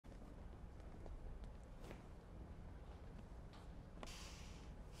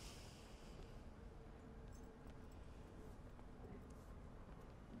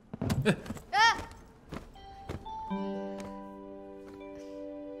你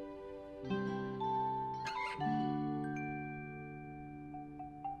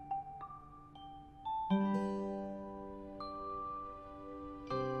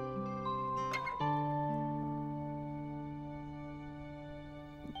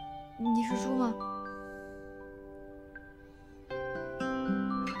是猪吗？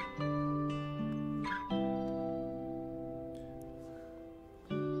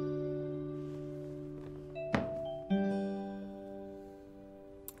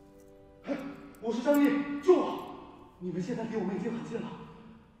我是张毅，救我！你们现在离我们已经很近了，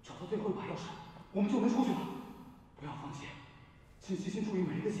找到最后一把钥匙，我们就能出去了。不要放弃，请细心注意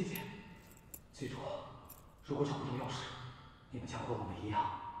每一个细节。记住，如果找不到钥匙，你们将和我们一样，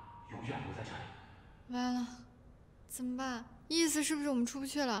永远留在这里。完了，怎么办？意思是不是我们出不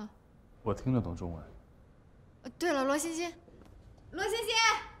去了？我听得懂中文。对了，罗欣欣，罗欣欣，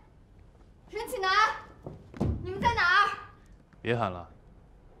任启南，你们在哪儿？别喊了，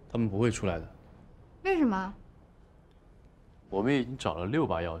他们不会出来的。为什么？我们已经找了6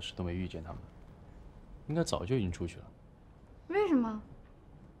把钥匙都没遇见他们，应该早就已经出去了。为什么？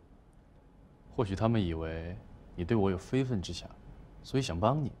或许他们以为你对我有非分之想，所以想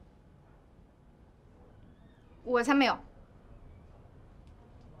帮你。我才没有。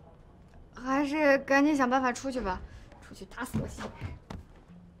还是赶紧想办法出去吧，出去打死罗欣。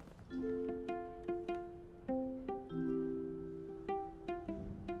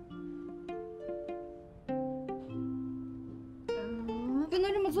不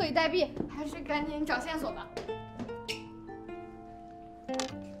能这么坐以待毙，还是赶紧找线索吧。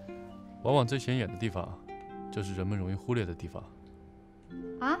往往最显眼的地方，就是人们容易忽略的地方。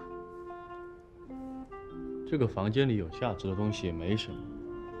啊？这个房间里有价值的东西也没什么，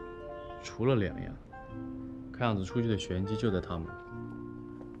除了2样，看样子出去的玄机就在它们。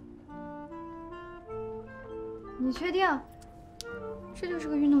你确定？这就是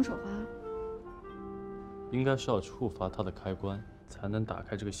个运动手环？应该是要触发它的开关，才能打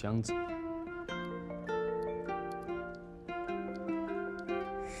开这个箱子。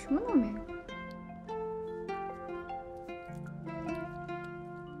什么都没有。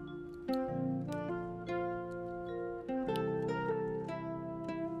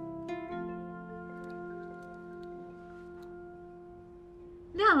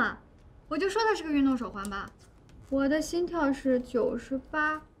亮了，我就说它是个运动手环吧。我的心跳是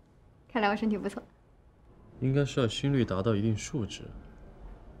98，看来我身体不错。应该是要心率达到一定数值。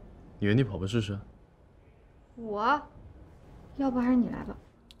你原地跑步试试。我，要不还是你来吧。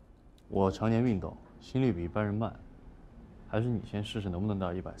我常年运动，心率比一般人慢，还是你先试试能不能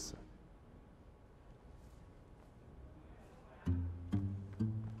到140。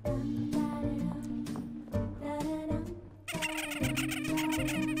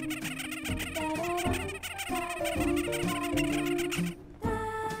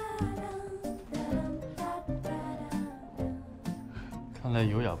看来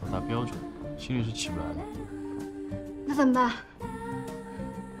有氧不达标准，心率是起不来的。那怎么办？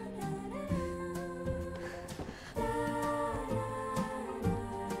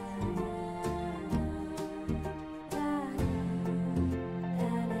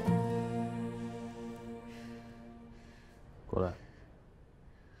过来。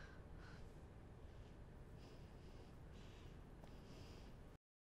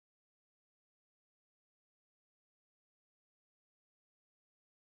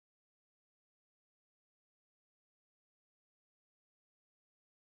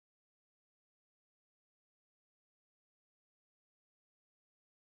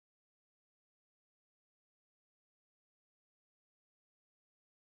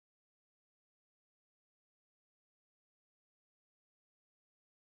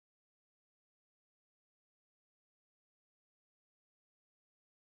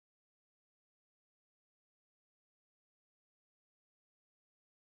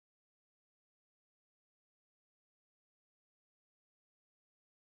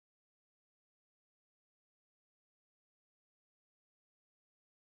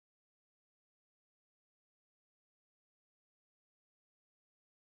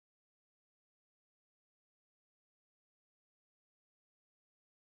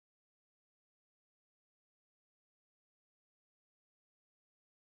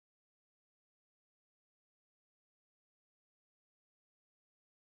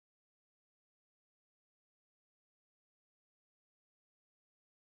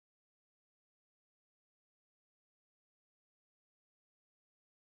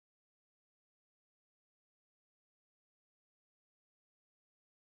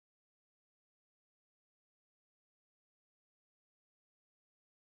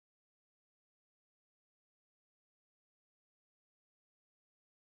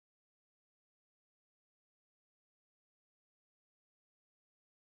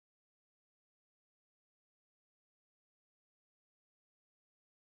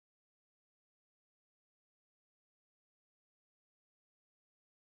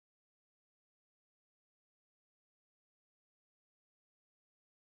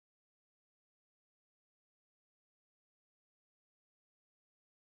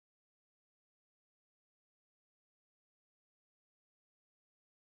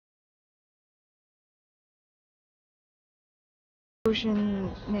就是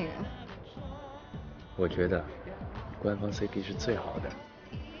那个。我觉得官方 CP 是最好的。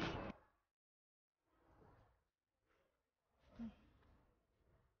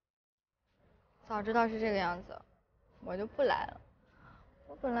早知道是这个样子，我就不来了。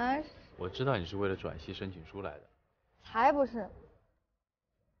我本来……我知道你是为了转系申请书来的。才不是。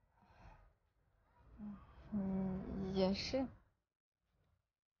也是。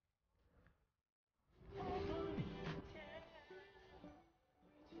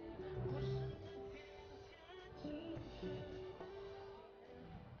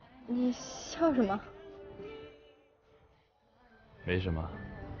你笑什么？没什么，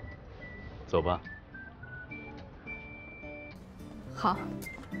走吧。好。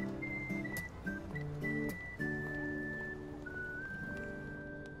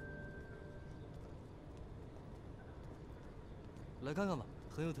来看看吧，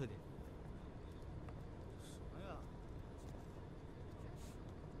很有特点。什么呀？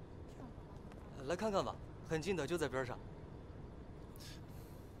来看看吧，很近的，就在边上。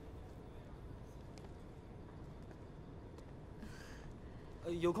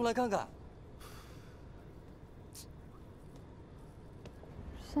有空来看看。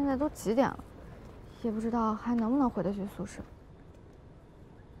现在都几点了，也不知道还能不能回得去宿舍。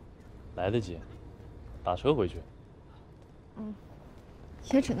来得及，打车回去。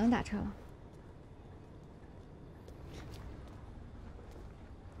也只能打车了。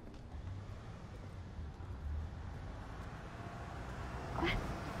快，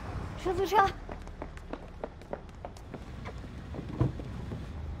上宿舍。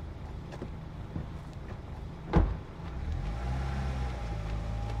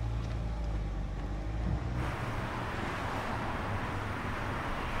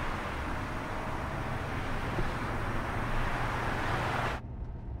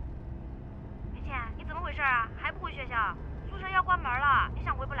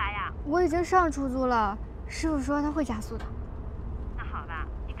我已经上出租了，师傅说他会加速的。那好吧，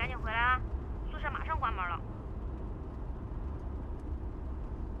你赶紧回来啊，宿舍马上关门了。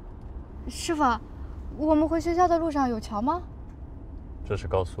师傅，我们回学校的路上有桥吗？这是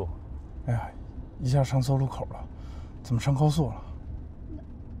高速。哎呀，一下上错路口了，怎么上高速了？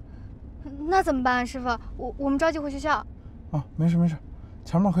那怎么办，师傅？我们着急回学校。啊，没事没事，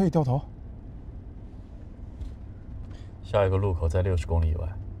前面可以掉头。下一个路口在60公里以外。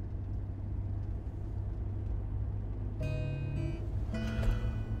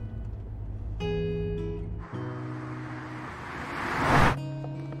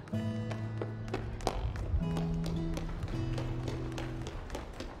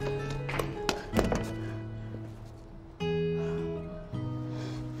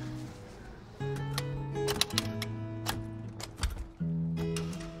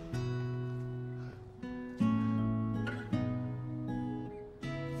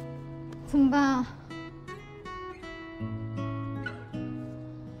怎么办啊？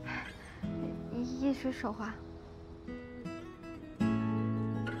一时手滑。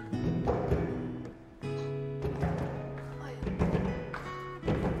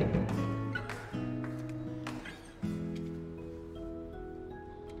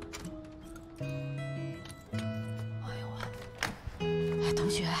哎，同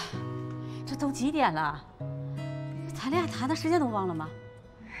学，这都几点了？谈恋爱谈的时间都忘了吗？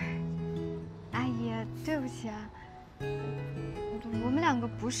阿姨，对不起啊，我们两个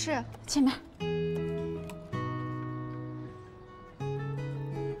不是见面。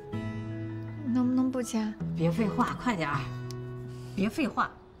能不能不签？别废话，快点儿！别废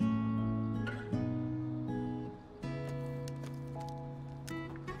话。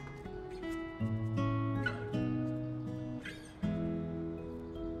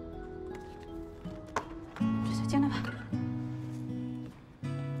进来吧。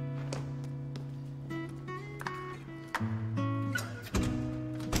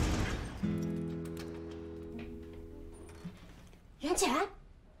袁简，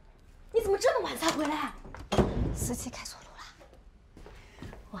你怎么这么晚才回来？司机开错路了。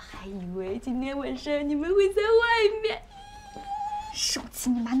我还以为今天晚上你们会在外面。手气，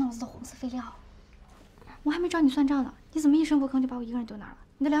你满脑子的红色废料。我还没找你算账呢，你怎么一声不吭就把我一个人丢那儿了？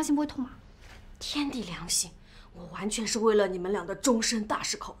你的良心不会痛吗？天地良心，我完全是为了你们俩的终身大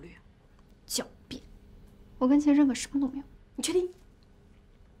事考虑。狡辩！我跟秦深可什么都没有。你确定？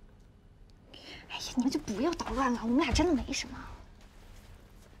哎呀，你们就不要捣乱了，我们俩真的没什么。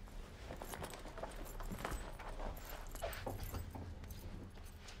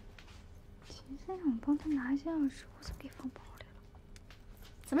秦深让我帮他拿钥匙，我怎么给放包里了？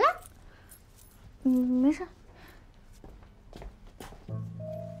怎么了？没事。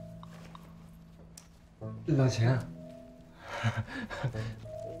老秦，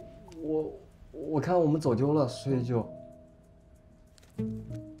我看我们走丢了，所以就。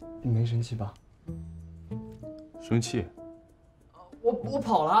你没生气吧？生气？我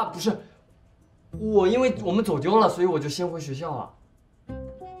跑了，不是，因为我们走丢了，所以我就先回学校了。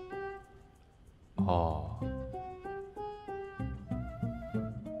哦。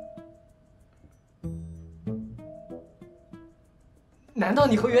难道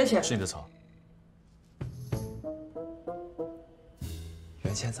你和袁浅？是你的草。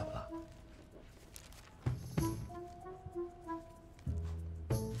袁浅怎么了？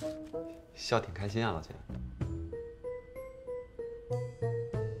笑挺开心啊，老钱。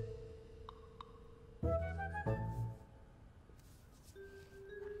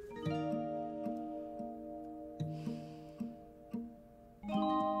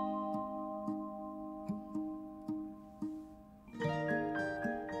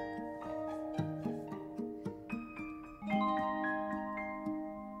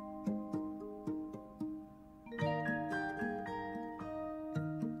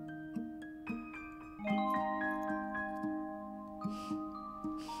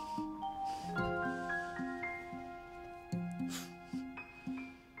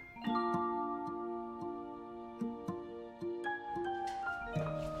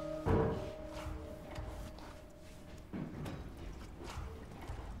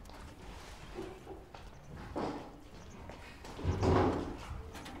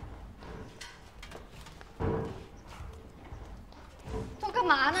干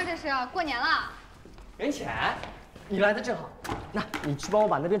嘛呢？这是过年了。袁浅，你来的正好，那你去帮我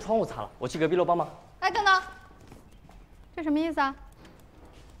把那边窗户擦了，我去隔壁楼帮忙。哎，等等，这什么意思啊？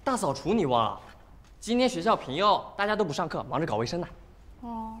大扫除你忘了？今天学校评优，大家都不上课，忙着搞卫生呢。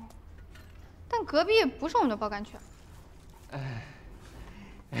哦，但隔壁不是我们的包干区。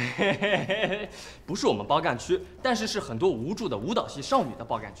不是我们包干区，但是是很多无助的舞蹈系少女的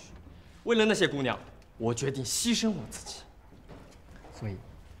包干区。为了那些姑娘，我决定牺牲我自己。所以，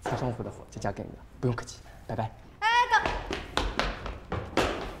擦窗户的活就交给你了，不用客气，拜拜。哎，等，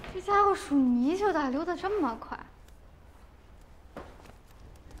这家伙数泥鳅的，溜得这么快。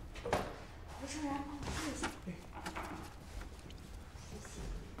不是，来帮我试一下。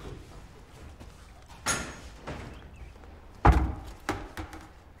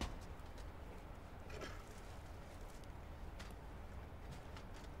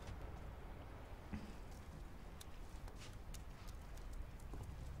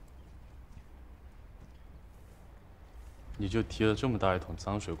你就提了这么大一桶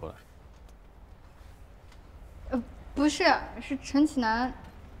脏水过来？不是，是陈启南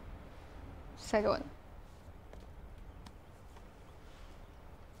塞给我的。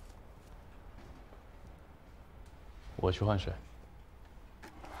我去换水。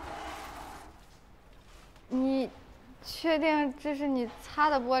你确定这是你擦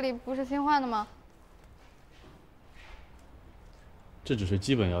的玻璃，不是新换的吗？这只是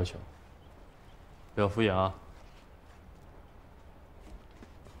基本要求，不要敷衍啊。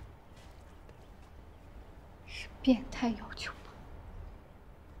是变态要求吧？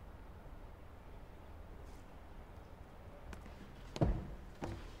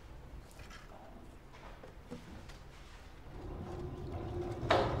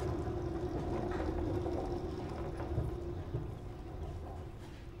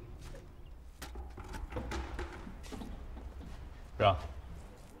让。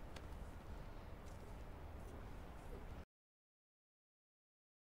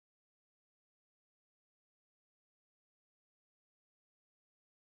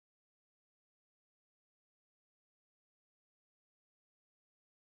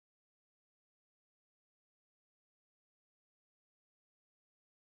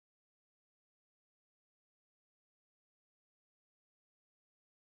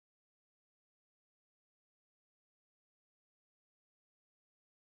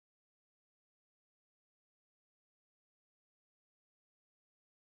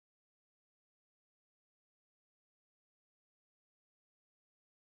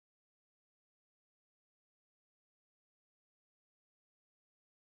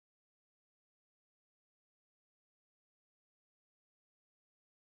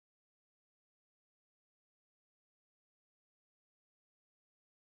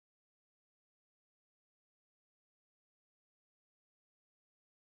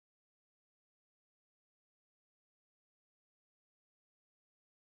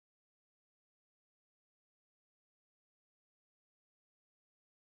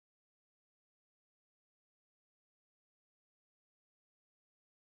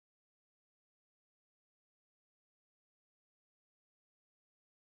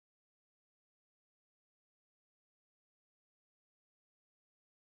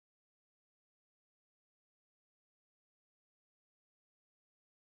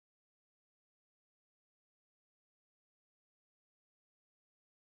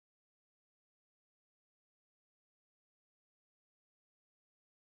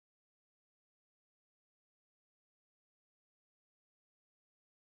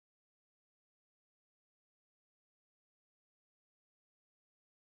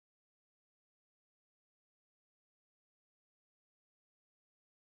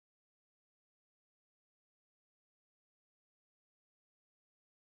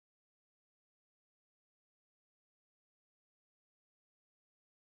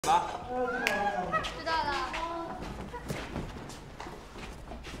吧。知道了。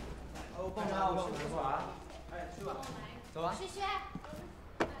帮着我去厕所啊！哎，去吧，走吧。萱萱，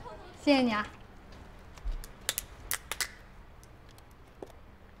谢谢你啊。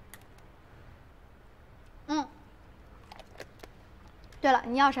嗯。对了，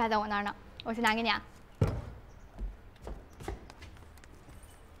你钥匙还在我那儿呢，我去拿给你啊。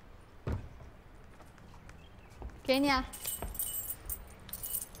给你啊。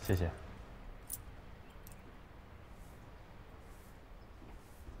谢谢。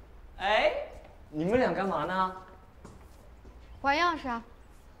哎，你们俩干嘛呢？还钥匙啊。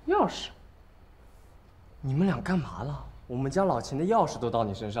钥匙？你们俩干嘛了？我们家老秦的钥匙都到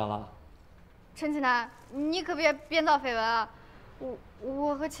你身上了。陈启南，你可别编造绯闻啊！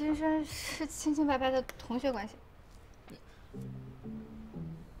我和秦深是清清白白的同学关系。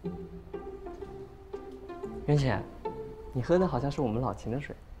袁浅，你喝的好像是我们老秦的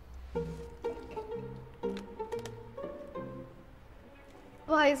水。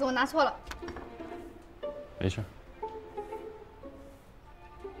不好意思，我拿错了。没事。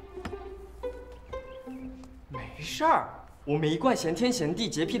没事儿，我们一贯嫌天嫌地、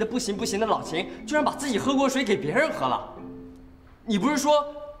洁癖的不行不行的老秦，居然把自己喝过水给别人喝了。你不是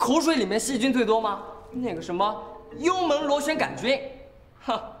说口水里面细菌最多吗？那个什么幽门螺旋杆菌，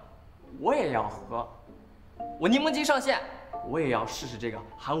哼，我也要喝。我柠檬精上线，我也要试试这个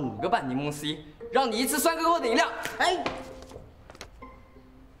含5个半柠檬 C， 让你一次酸个够的饮料。哎，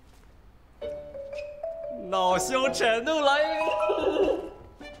恼羞成怒了。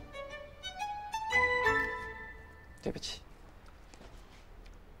对不起，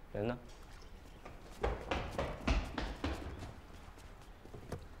人呢？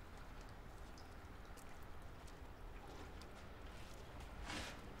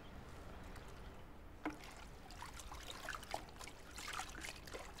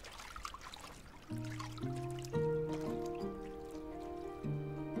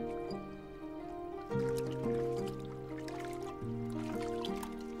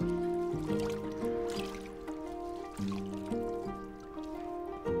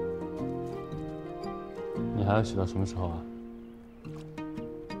你还要洗到什么时候啊？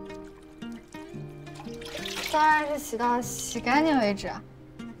当然是洗到洗干净为止啊。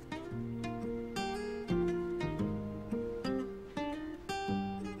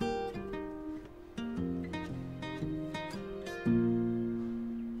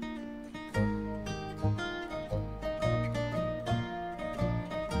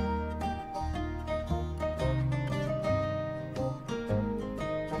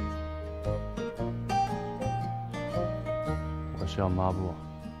我是要抹布。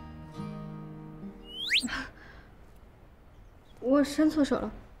我伸错手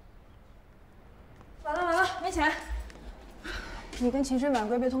了。完了完了，没钱！你跟秦深晚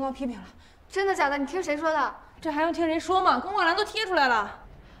归被通告批评了，真的假的？你听谁说的？这还用听谁说吗？公告栏都贴出来了。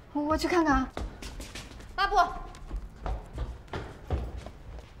我去看看啊。抹布。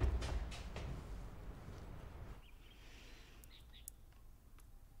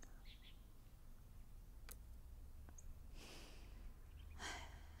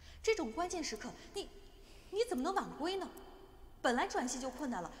这种关键时刻，你怎么能晚归呢？本来转系就困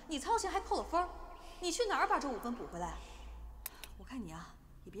难了，你操心还扣了分，你去哪儿把这5分补回来？我看你啊，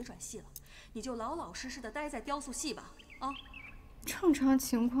也别转系了，你就老老实实的待在雕塑系吧。啊，正常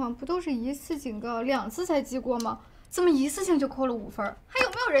情况不都是1次警告2次才记过吗？怎么一次性就扣了5分？还有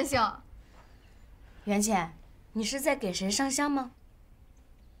没有人性？袁倩，你是在给谁上香吗？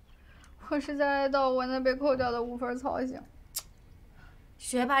我是在哀悼我那被扣掉的5分操行。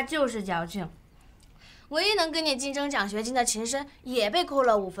学霸就是矫情，唯一能跟你竞争奖学金的秦深也被扣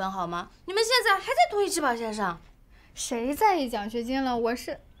了5分，好吗？你们现在还在同一起跑线上，谁在意奖学金了？我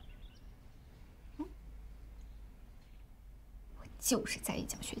就是在意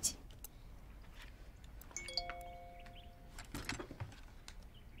奖学金。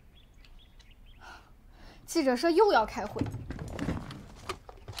记者社又要开会，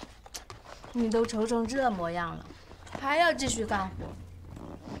你都愁成这模样了，还要继续干活，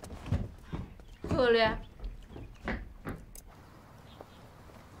可怜。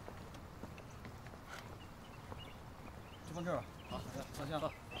就放这儿吧。好，上线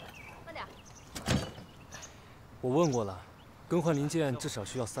了。慢点。我问过了，更换零件至少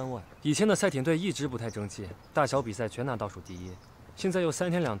需要3万。以前的赛艇队一直不太争气，大小比赛全拿倒数第1，现在又3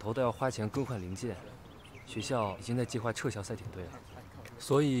天2头都要花钱更换零件，学校已经在计划撤销赛艇队了，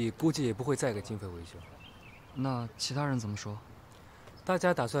所以估计也不会再给经费维修。那其他人怎么说？大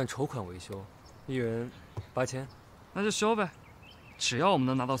家打算筹款维修，1人8000。那就修呗，只要我们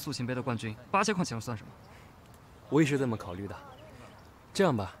能拿到速琴杯的冠军，8000块钱又算什么？我也是这么考虑的。这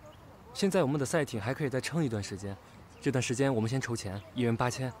样吧，现在我们的赛艇还可以再撑一段时间，这段时间我们先筹钱，1人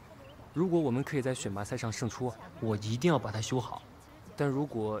8000。如果我们可以在选拔赛上胜出，我一定要把它修好。但如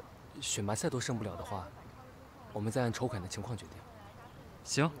果选拔赛都胜不了的话，我们再按筹款的情况决定。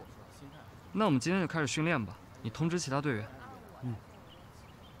行，那我们今天就开始训练吧。你通知其他队员。嗯。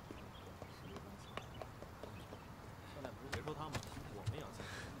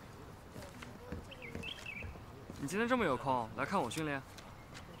你今天这么有空来看我训练？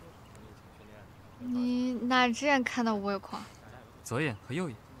你哪只眼看到我有空？左眼和右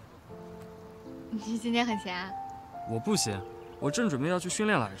眼。你今天很闲啊？我不闲，我正准备要去训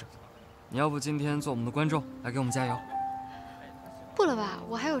练来着。你要不今天做我们的观众，来给我们加油？不了吧，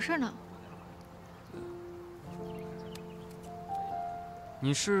我还有事呢。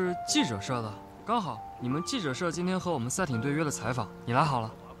你是记者社的，刚好你们记者社今天和我们赛艇队约了采访，你来好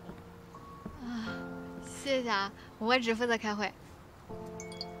了。啊，谢谢啊，我只负责开会。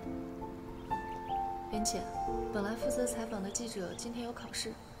袁姐，本来负责采访的记者今天有考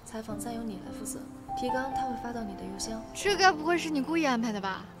试，采访暂由你来负责，提纲他会发到你的邮箱。这该不会是你故意安排的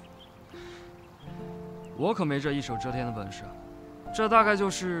吧？我可没这一手遮天的本事，这大概就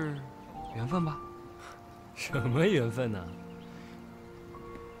是缘分吧。什么缘分呢？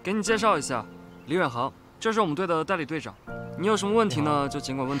给你介绍一下，李远航，这是我们队的代理队长。你有什么问题呢，就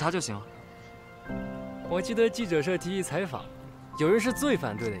尽管问他就行了。我记得记者社提议采访，有人是最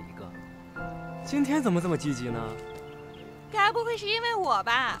反对的一个。今天怎么这么积极呢？该不会是因为我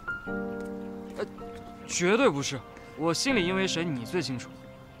吧？绝对不是，我心里因为谁你最清楚。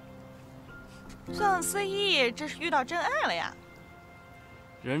宋思义，这是遇到真爱了呀！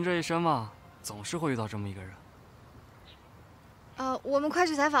人这一生嘛，总是会遇到这么一个人。我们快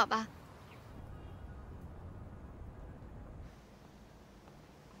去采访吧。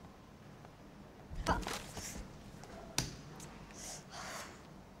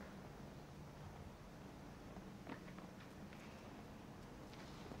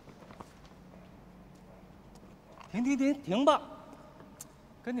停吧！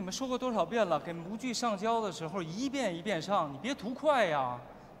跟你们说过多少遍了，给模具上胶的时候一遍一遍上，你别图快呀！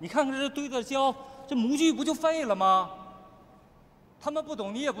你看看这堆的胶，这模具不就废了吗？他们不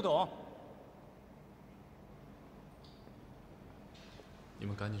懂，你也不懂。你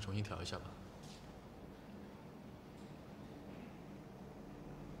们赶紧重新调一下吧。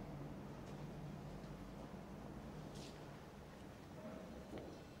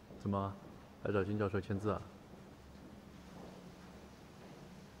怎么，来找金教授签字啊？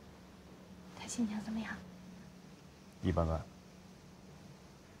他心情怎么样？一般般。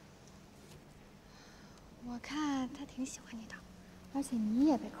我看他挺喜欢你的，而且你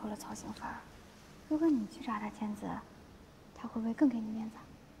也被扣了操行分。如果你去找他签字，他会不会更给你面子？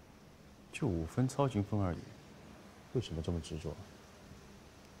就5分操行分而已，为什么这么执着？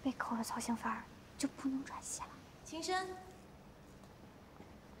被扣了操行分就不能转系了。秦深，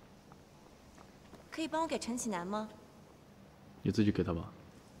可以帮我给陈启南吗？你自己给他吧。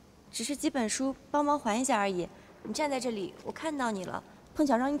只是几本书，帮忙还一下而已。你站在这里，我看到你了，碰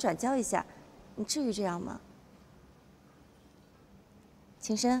巧让你转交一下，你至于这样吗？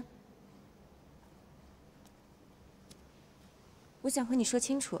秦深，我想和你说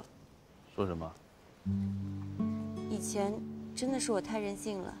清楚。说什么？以前真的是我太任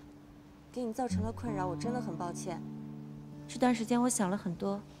性了，给你造成了困扰，我真的很抱歉。这段时间我想了很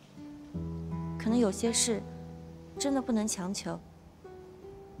多，可能有些事真的不能强求，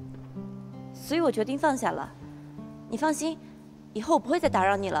所以我决定放下了。你放心，以后我不会再打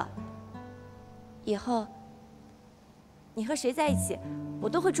扰你了。以后你和谁在一起，我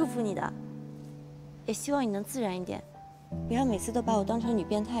都会祝福你的，也希望你能自然一点，别让每次都把我当成女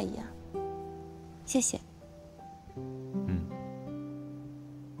变态一样。谢谢。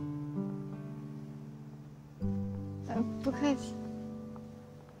不客气。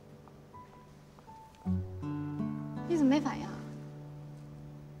你怎么没反应啊？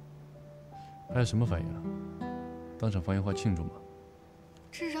还有什么反应啊？当场放烟花庆祝吗？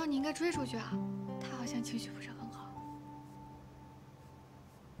至少你应该追出去啊！他好像情绪不是很好。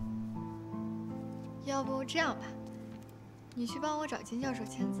要不这样吧，你去帮我找金教授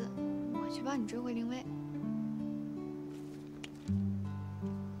签字，我去帮你追回林薇。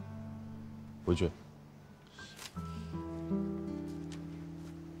不去。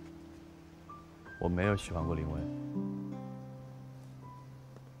我没有喜欢过林薇。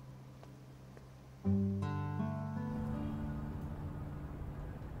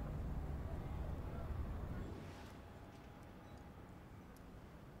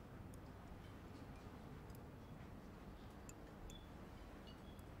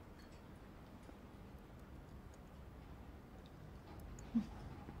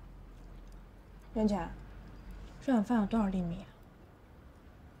袁姐，这碗饭有多少粒米啊？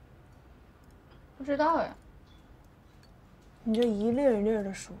不知道呀。你这一粒一粒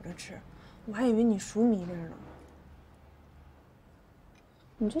的数着吃，我还以为你数米粒呢。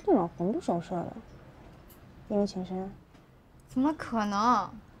你这电脑魂不守舍的，因为秦深？怎么可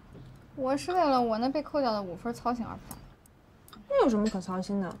能？我是为了我那被扣掉的5分操心而拍。那有什么可操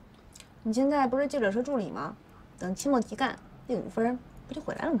心的？你现在不是记者社助理吗？等期末提干，那5分不就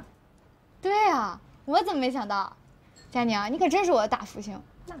回来了吗？对呀，我怎么没想到？佳宁，你可真是我的大福星。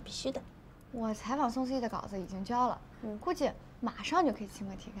那必须的。我采访宋思怡的稿子已经交了，估计马上就可以期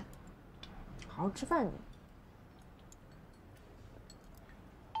末提干。好好吃饭你。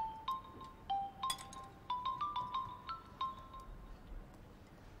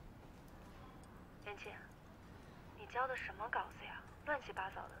妍姐，你交的什么稿子呀？乱七八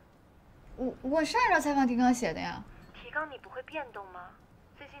糟的。我是按照采访提纲写的呀。提纲你不会变动吗？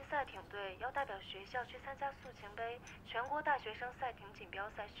最近赛艇队要代表学校去参加速琴杯全国大学生赛艇锦标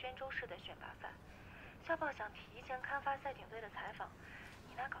赛宣州市的选拔赛，校报想提前刊发赛艇队的采访，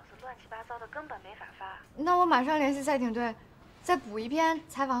你那稿子乱七八糟的，根本没法发。那我马上联系赛艇队，再补一篇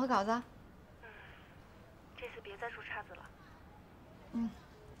采访和稿子。这次别再出岔子了。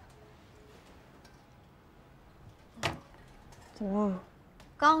怎么了？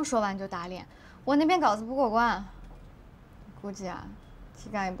刚说完就打脸，我那篇稿子不过关，估计啊，提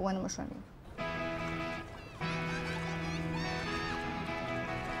干也不会那么顺利。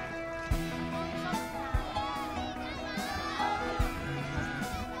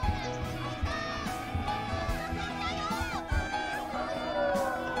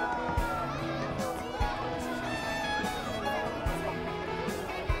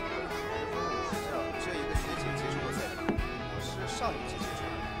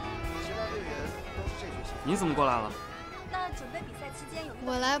你怎么过来了？那准备比赛期间有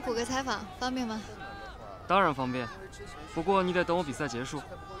我来补个采访，方便吗？当然方便，不过你得等我比赛结束。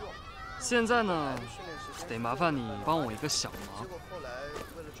现在呢，得麻烦你帮我一个小忙。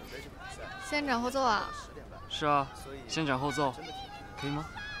先斩后奏啊？是啊，先斩后奏，可以吗？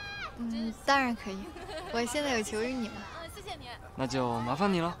当然可以。我现在有求于你了。谢谢你。那就麻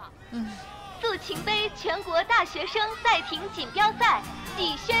烦你了。速琴杯全国大学生赛艇锦标赛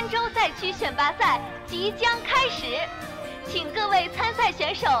暨宣州赛区选拔赛即将开始，请各位参赛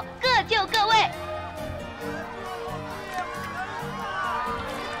选手各就各位。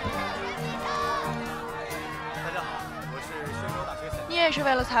大家好，我是宣州大学赛。你也是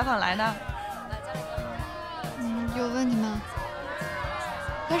为了采访来的？有问题吗？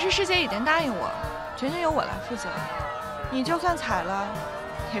可是师姐已经答应我，全由我来负责。你就算踩了，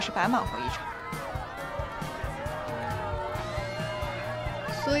也是白忙活一场。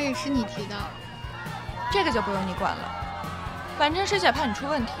所以是你提的，这个就不用你管了。反正师姐怕你出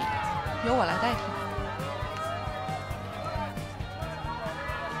问题，由我来代替。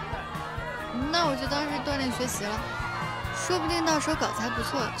那我就当是锻炼学习了，说不定到时候稿子还不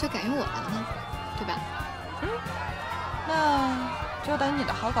错，就改用我的呢，对吧？那就等你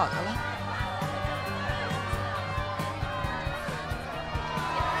的好稿子了。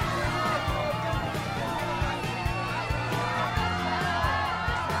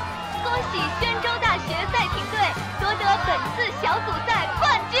恭喜宣州大学赛艇队夺得本次小组赛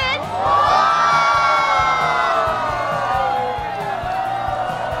冠军！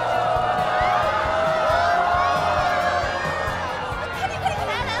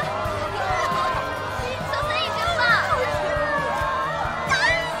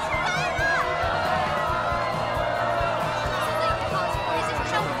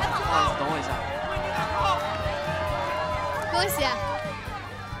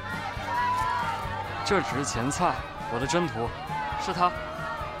这只是前菜，我的征途是他。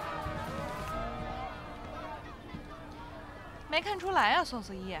没看出来啊，宋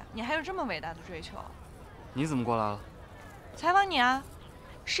思怡，你还有这么伟大的追求。你怎么过来了？采访你啊，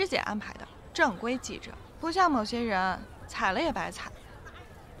师姐安排的，正规记者，不像某些人踩了也白踩。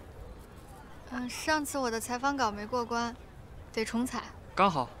上次我的采访稿没过关，得重采。刚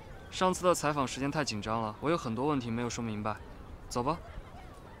好，上次的采访时间太紧张了，我有很多问题没有说明白。走吧。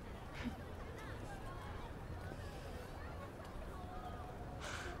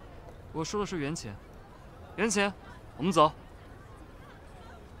我说的是袁浅，袁浅，我们走。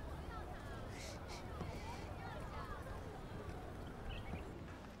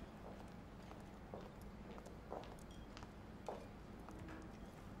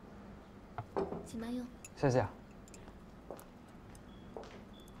请慢用。谢谢。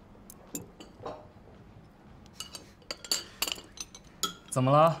怎么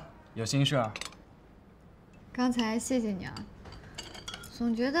了？有心事？刚才谢谢你啊。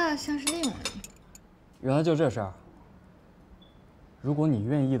总觉得像是利用了你。原来就这事儿。如果你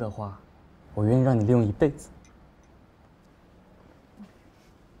愿意的话，我愿意让你利用一辈子。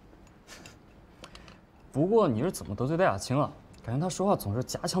不过你是怎么得罪戴雅青了？感觉他说话总是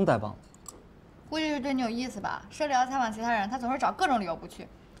夹枪带棒。估计是对你有意思吧？社里要采访其他人，他总是找各种理由不去。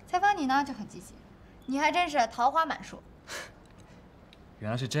采访你呢就很积极，你还真是桃花满树。原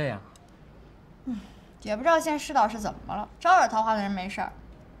来是这样。也不知道现在世道是怎么了，招惹桃花的人没事儿，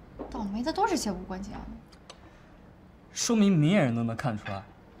倒霉的都是些无关紧要的。说明明眼人都能看出来，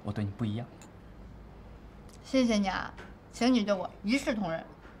我对你不一样。谢谢你啊，请你对我一视同仁。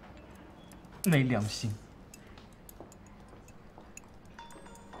没良心。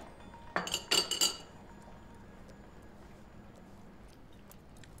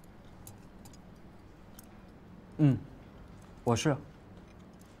我是。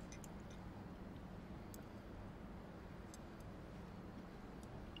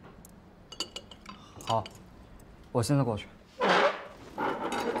好，我现在过去。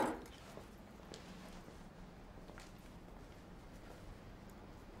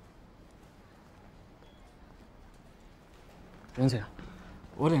任姐，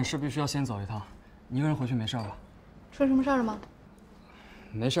我有点事必须要先走一趟，你一个人回去没事吧？出什么事儿了吗？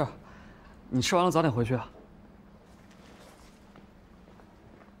没事，你吃完了早点回去啊。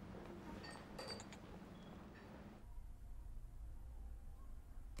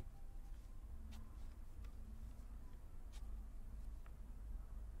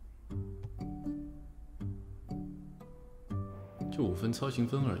就5分操行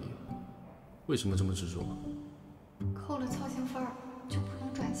分而已，为什么这么执着？扣了操行分就不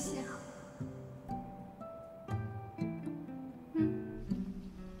能转系了。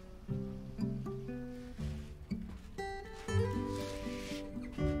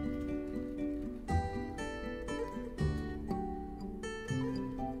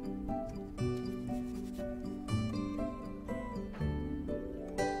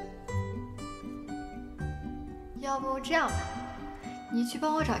要不这样吧，你去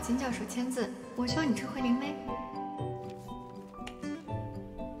帮我找金教授签字，我去帮你撤回灵媒。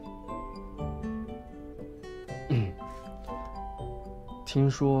听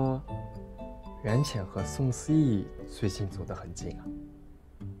说袁浅和宋思义最近走得很近啊，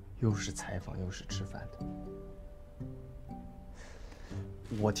又是采访又是吃饭的。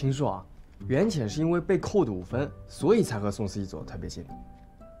我听说啊，袁浅是因为被扣的5分，所以才和宋思义走得特别近的。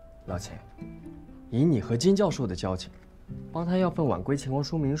老钱，以你和金教授的交情，帮他要份晚归情况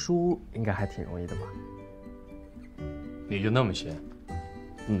说明书，应该还挺容易的吧？你就那么闲？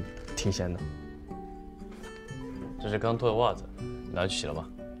挺闲的。这是刚脱的袜子，拿去洗了吧。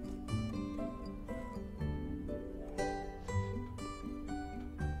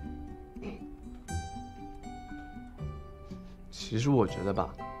其实我觉得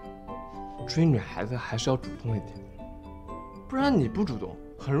吧，追女孩子还是要主动一点，不然你不主动，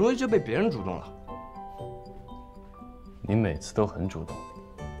很容易就被别人主动了。你每次都很主动，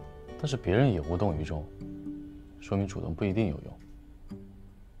但是别人也无动于衷，说明主动不一定有用。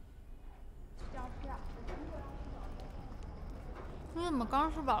你怎么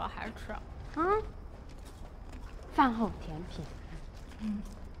刚吃饱了还吃？饭后甜品。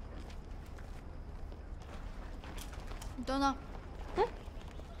你等等。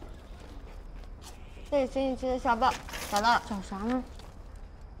这是新一期的校报，找到了。找啥呢？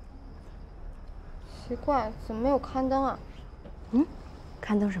奇怪，怎么没有刊登啊？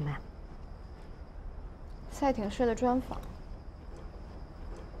刊登什么呀？赛艇社的专访。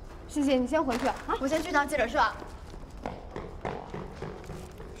谢谢，你先回去啊，我先去趟记者社。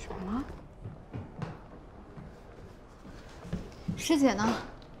什么？师姐呢？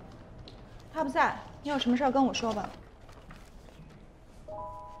她不在，你有什么事儿跟我说吧。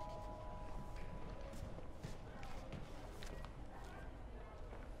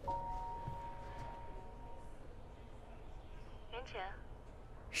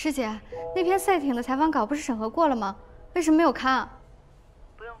师姐，那篇赛艇的采访稿不是审核过了吗？为什么没有刊啊？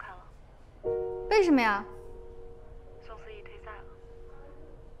不用看了。为什么呀？宋思义退赛了。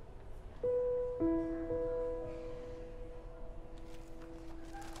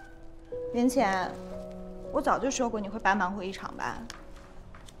袁浅，我早就说过你会白忙活一场吧。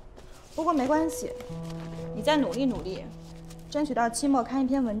不过没关系，你再努力努力，争取到期末刊一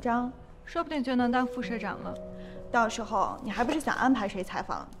篇文章，说不定就能当副社长了。到时候你还不是想安排谁采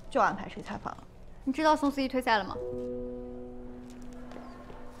访就安排谁采访？你知道宋思义退赛了吗？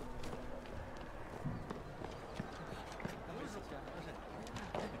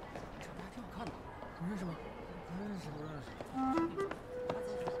你认识吗？不认识，不认识。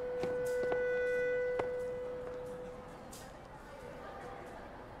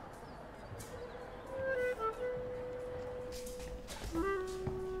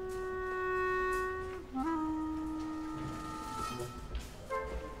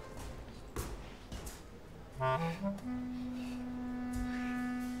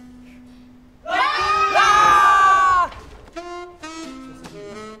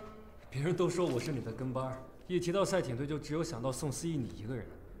都说我是你的跟班，一提到赛艇队就只有想到宋思怡你一个人。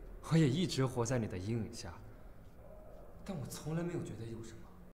我也一直活在你的阴影下，但我从来没有觉得有什么。